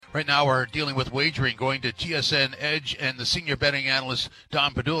Right now we're dealing with wagering, going to TSN Edge and the senior betting analyst,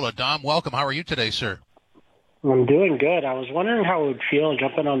 Dom Padula. Dom, welcome. How are you today, sir? I'm doing good. I was wondering how it would feel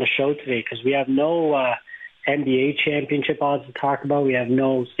jumping on the show today because we have no NBA championship odds to talk about. We have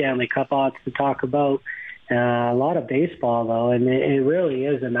no Stanley Cup odds to talk about. A lot of baseball, though, and it really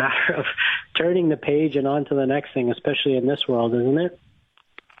is a matter of turning the page and on to the next thing, especially in this world, isn't it?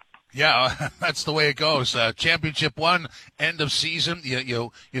 Yeah, that's the way it goes. Championship one, end of season.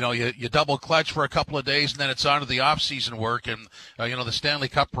 You double clutch for a couple of days, and then it's on to the off-season work. And the Stanley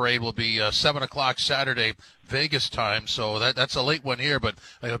Cup parade will be 7:00 Saturday, Vegas time. So that's a late one here, but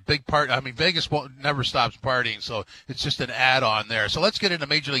a big part. I mean, Vegas never stops partying, so it's just an add-on there. So let's get into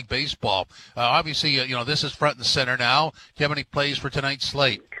Major League Baseball. Obviously, this is front and center now. Do you have any plays for tonight's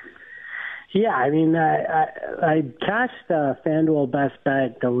slate? Yeah, I mean, I cashed the FanDuel Best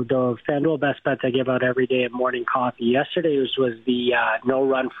Bet, the FanDuel Best Bets I give out every day at morning coffee. Yesterday was the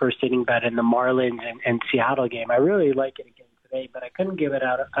no-run first inning bet in the Marlins and Seattle game. I really like it again today, but I couldn't give it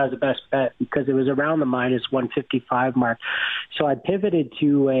out as a best bet because it was around the minus 155 mark. So I pivoted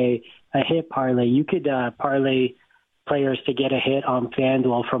to a hit parlay. You could parlay players to get a hit on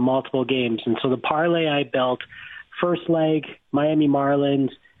FanDuel for multiple games. And so the parlay I built, first leg, Miami Marlins,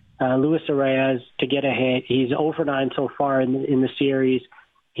 Luis Arraez to get a hit. He's 0-for-9 so far in the series.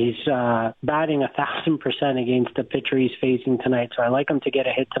 He's batting 1,000% against the pitcher he's facing tonight. So I like him to get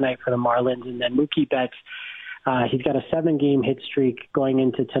a hit tonight for the Marlins. And then Mookie Betts, he's got a 7-game hit streak going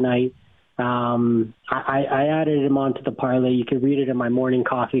into tonight. I added him onto the parlay. You could read it in my morning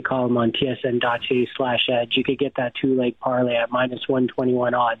coffee column on tsn.ca/edge. You could get that 2-leg parlay at minus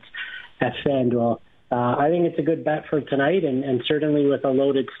 121 odds at FanDuel. I think it's a good bet for tonight, and certainly with a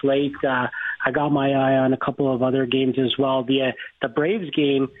loaded slate, I got my eye on a couple of other games as well. The Braves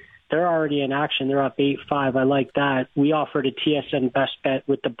game, they're already in action. They're up 8-5. I like that. We offered a TSN best bet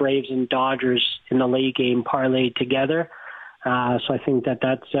with the Braves and Dodgers in the late game parlay together. So I think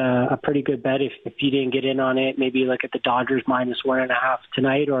that's a pretty good bet. If you didn't get in on it, maybe look at the Dodgers minus 1.5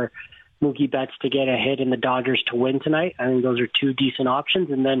 tonight, or Mookie Betts to get a hit and the Dodgers to win tonight. I think those are two decent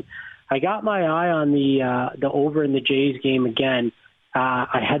options. And then I got my eye on the over in the Jays game again.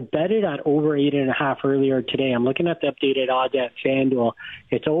 I had betted at over 8.5 earlier today. I'm looking at the updated odds at FanDuel.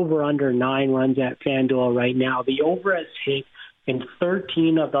 It's over under 9 runs at FanDuel right now. The over has hit in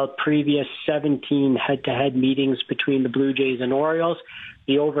 13 of the previous 17 head-to-head meetings between the Blue Jays and Orioles.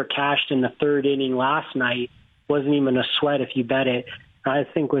 The over cashed in the third inning last night. Wasn't even a sweat if you bet it. I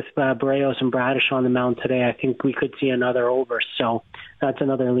think with Barrios and Bradish on the mound today, I think we could see another over. So that's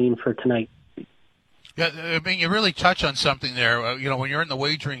another lean for tonight. Yeah, I mean, you really touch on something there. When you're in the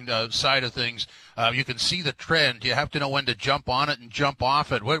wagering side of things, you can see the trend. You have to know when to jump on it and jump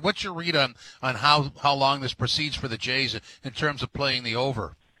off it. What's your read on how long this proceeds for the Jays in terms of playing the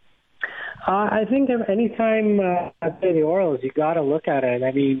over? I think anytime I play the Orioles, you got to look at it.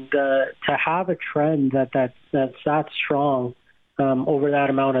 I mean, to have a trend that's that strong over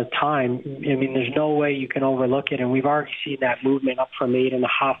that amount of time, I mean, there's no way you can overlook it. And we've already seen that movement up from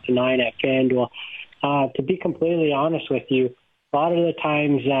 8.5 to 9 at FanDuel. To be completely honest with you, a lot of the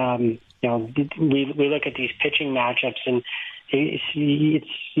times, we look at these pitching matchups, and you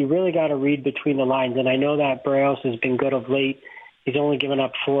really got to read between the lines. And I know that Barrios has been good of late. He's only given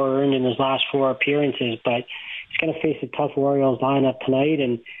up 4 earned in his last 4 appearances, but he's going to face a tough Orioles lineup tonight.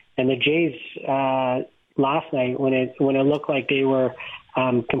 And the Jays last night, when it looked like they were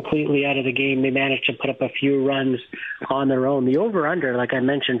completely out of the game, they managed to put up a few runs on their own. The over-under, like I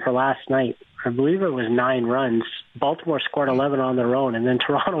mentioned for last night, I believe it was 9 runs. Baltimore scored 11 on their own, and then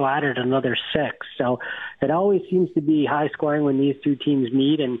Toronto added another 6. So it always seems to be high scoring when these two teams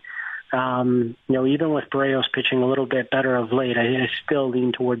meet. And, even with Barrios pitching a little bit better of late, I still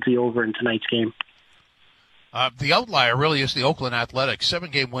lean towards the over in tonight's game. The outlier really is the Oakland Athletics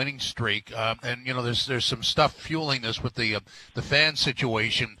 7-game winning streak, and there's some stuff fueling this with the fan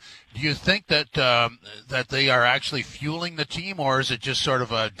situation. Do you think that that they are actually fueling the team, or is it just sort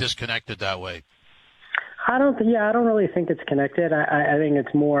of disconnected that way? I don't really think it's connected. I think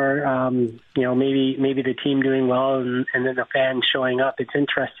it's more, maybe the team doing well and then the fans showing up. It's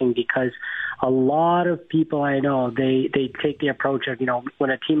interesting because a lot of people I know, they take the approach of, when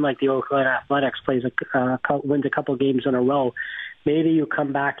a team like the Oakland Athletics wins a couple games in a row, maybe you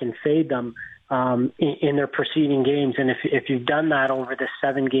come back and fade them in their preceding games. And if you've done that over the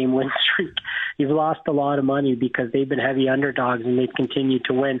 7-game win streak, you've lost a lot of money because they've been heavy underdogs and they've continued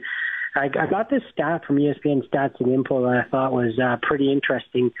to win. I got this stat from ESPN Stats and Info that I thought was pretty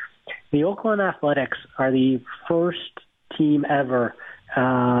interesting. The Oakland Athletics are the first team ever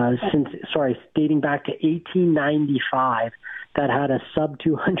dating back to 1895 that had a sub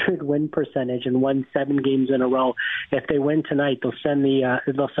 200 win percentage and won 7 games in a row. If they win tonight, they'll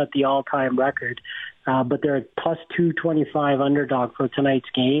set the all-time record. But they're a plus 225 underdog for tonight's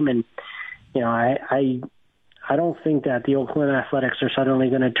game, and I don't think that the Oakland Athletics are suddenly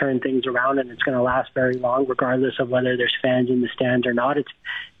going to turn things around and it's going to last very long, regardless of whether there's fans in the stands or not. It's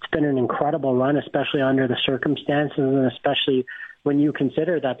been an incredible run, especially under the circumstances, and especially when you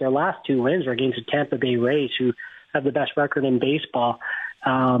consider that their last 2 wins were against the Tampa Bay Rays, who have the best record in baseball.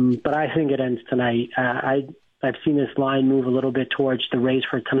 But I think it ends tonight. I've seen this line move a little bit towards the Rays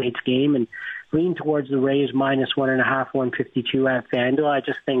for tonight's game and lean towards the Rays minus 1.5, 152 at FanDuel. I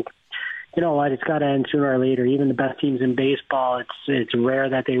just think, you know what, it's got to end sooner or later. Even the best teams in baseball, it's rare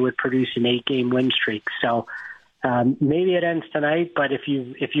that they would produce an 8-game win streak. So maybe it ends tonight, but if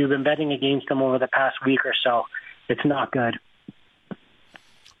you've been betting against them over the past week or so, it's not good.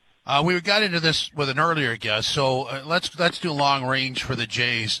 We got into this with an earlier guest, so let's do long range for the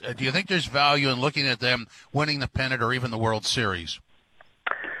Jays. Do you think there's value in looking at them winning the pennant or even the World Series?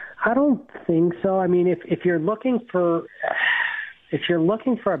 I don't think so. I mean, if you're looking for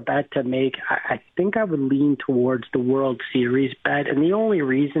a bet to make, I think I would lean towards the World Series bet. And the only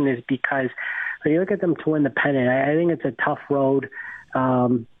reason is because when you look at them to win the pennant, I think it's a tough road.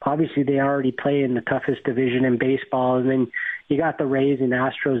 Obviously, they already play in the toughest division in baseball. And then you got the Rays and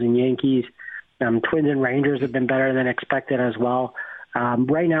Astros and Yankees. Twins and Rangers have been better than expected as well.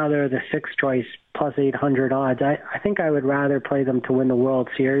 Right now, they're the 6th choice, plus 800 odds. I think I would rather play them to win the World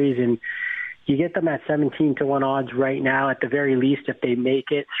Series, and you get them at 17-1 odds right now. At the very least, if they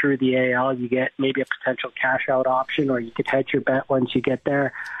make it through the AL, you get maybe a potential cash-out option, or you could hedge your bet once you get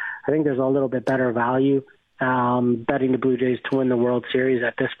there. I think there's a little bit better value betting the Blue Jays to win the World Series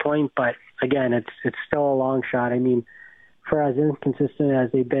at this point. But, again, it's still a long shot. I mean, for as inconsistent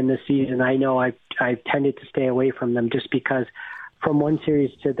as they've been this season, I know I've tended to stay away from them just because from one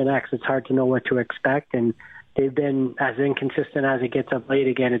series to the next, it's hard to know what to expect. And they've been as inconsistent as it gets of late.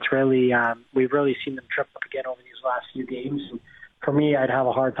 Again, it's really we've really seen them trip up again over these last few games. And for me, I'd have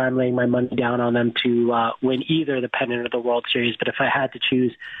a hard time laying my money down on them to win either the pennant or the World Series. But if I had to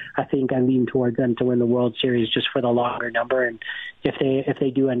choose, I think I lean towards them to win the World Series just for the longer number. And if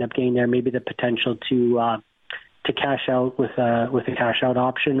they do end up getting there, maybe the potential to cash out with a cash out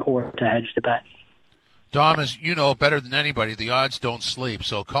option or to hedge the bet. Dom, as you know better than anybody, the odds don't sleep.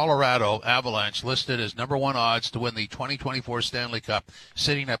 So Colorado Avalanche listed as number 1 odds to win the 2024 Stanley Cup,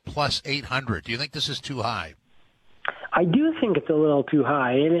 sitting at plus 800. Do you think this is too high? I do think it's a little too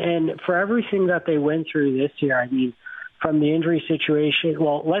high. And for everything that they went through this year, I mean, from the injury situation,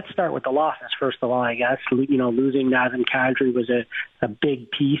 well, let's start with the losses, first of all, I guess. You know, losing Nazem Kadri was a big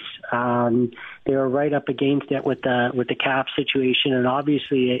piece. They were right up against it with the cap situation, and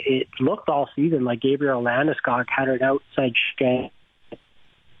obviously it looked all season like Gabriel Landeskog had an outside shot.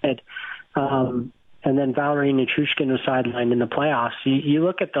 And then Valerie Nichushkin was sidelined in the playoffs. You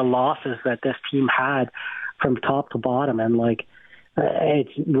look at the losses that this team had from top to bottom, and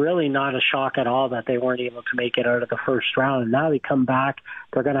it's really not a shock at all that they weren't able to make it out of the first round. And now they come back.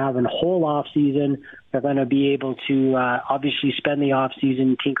 They're going to have a whole off season. They're going to be able to obviously spend the off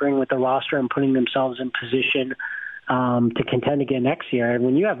season tinkering with the roster and putting themselves in position to contend again next year. And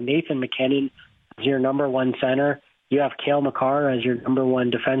when you have Nathan McKinnon as your number 1 center, you have Cale Makar as your number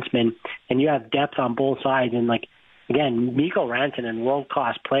 1 defenseman, and you have depth on both sides. And again, Mikko Rantanen,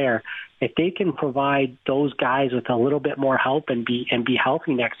 world-class player. If they can provide those guys with a little bit more help and be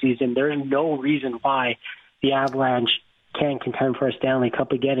healthy next season, there's no reason why the Avalanche can't contend for a Stanley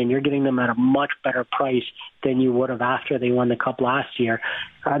Cup again, and you're getting them at a much better price than you would have after they won the Cup last year.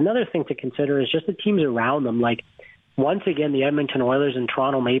 Another thing to consider is just the teams around them. Once again, the Edmonton Oilers and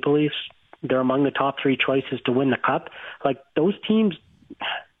Toronto Maple Leafs, they're among the top 3 choices to win the Cup. Those teams,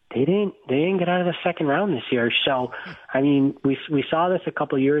 They didn't get out of the second round this year. So, I mean, we saw this a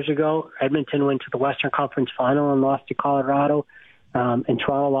couple of years ago. Edmonton went to the Western Conference Final and lost to Colorado, and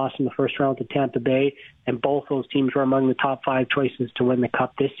Toronto lost in the first round to Tampa Bay. And both those teams were among the top 5 choices to win the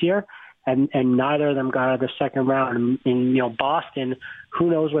Cup this year. And neither of them got out of the second round. And Boston, who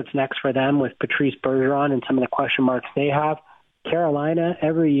knows what's next for them with Patrice Bergeron and some of the question marks they have. Carolina,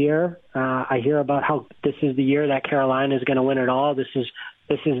 every year, I hear about how this is the year that Carolina is going to win it all. This is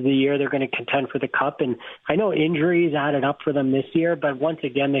the year they're going to contend for the Cup. And I know injuries added up for them this year, but once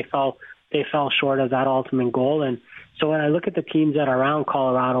again, they fell short of that ultimate goal. And so when I look at the teams that are around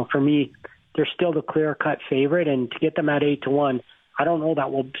Colorado, for me, they're still the clear-cut favorite. And to get them at 8-1, I don't know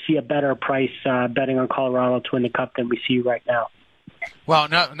that we'll see a better price betting on Colorado to win the Cup than we see right now. Well,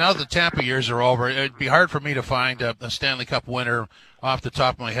 now the Tampa years are over. It'd be hard for me to find a Stanley Cup winner off the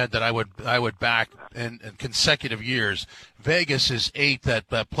top of my head that I would back in consecutive years. Vegas is 8th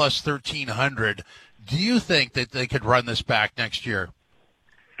at plus 1,300. Do you think that they could run this back next year?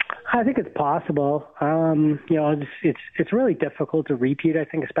 I think it's possible. It's really difficult to repeat. I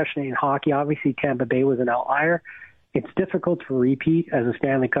think, especially in hockey. Obviously, Tampa Bay was an outlier. It's difficult to repeat as a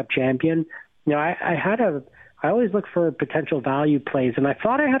Stanley Cup champion. I always look for potential value plays, and I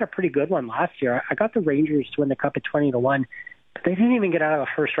thought I had a pretty good one last year. I got the Rangers to win the Cup at 20-1, but they didn't even get out of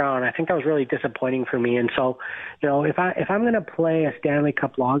the first round. I think that was really disappointing for me. And so, if I'm going to play a Stanley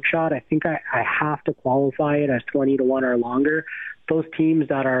Cup long shot, I think I have to qualify it as 20-1 or longer. Those teams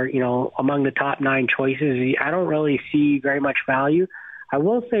that are, among the top 9 choices, I don't really see very much value. I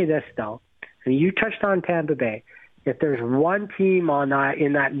will say this, though. And you touched on Tampa Bay. If there's one team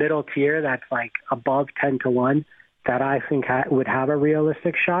in that middle tier that's like above 10-1 that I think would have a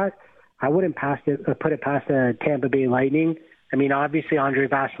realistic shot, I wouldn't put it past the Tampa Bay Lightning. I mean, obviously Andrei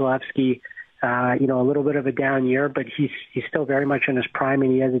Vasilevsky, a little bit of a down year, but he's still very much in his prime,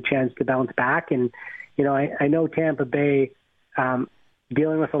 and he has a chance to bounce back. And I know Tampa Bay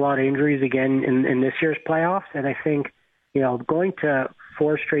dealing with a lot of injuries again in this year's playoffs, and I think going to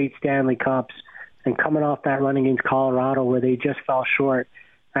 4 straight Stanley Cups and coming off that run against Colorado where they just fell short,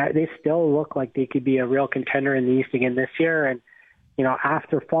 they still look like they could be a real contender in the East again this year. And,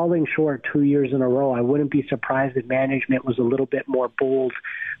 after falling short 2 years in a row, I wouldn't be surprised if management was a little bit more bold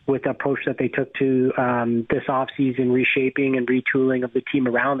with the approach that they took to this offseason reshaping and retooling of the team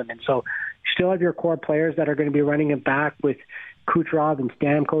around them. And so you still have your core players that are going to be running it back with Kucherov and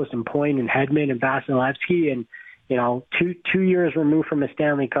Stamkos and Point and Hedman and Vasilevsky. And, 2 years removed from a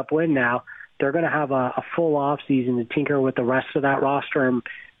Stanley Cup win now, they're going to have a full offseason to tinker with the rest of that roster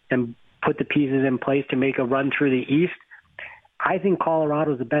and put the pieces in place to make a run through the East. I think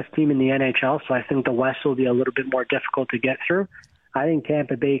Colorado is the best team in the NHL, so I think the West will be a little bit more difficult to get through. I think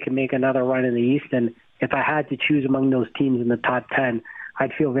Tampa Bay can make another run in the East, and if I had to choose among those teams in the top 10,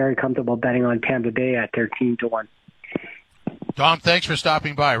 I'd feel very comfortable betting on Tampa Bay at 13-1. Dom, thanks for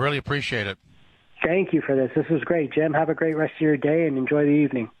stopping by. Really appreciate it. Thank you for this. This was great, Jim. Have a great rest of your day and enjoy the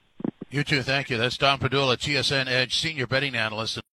evening. You too. Thank you. That's Dom Padula, TSN Edge, Senior Betting Analyst.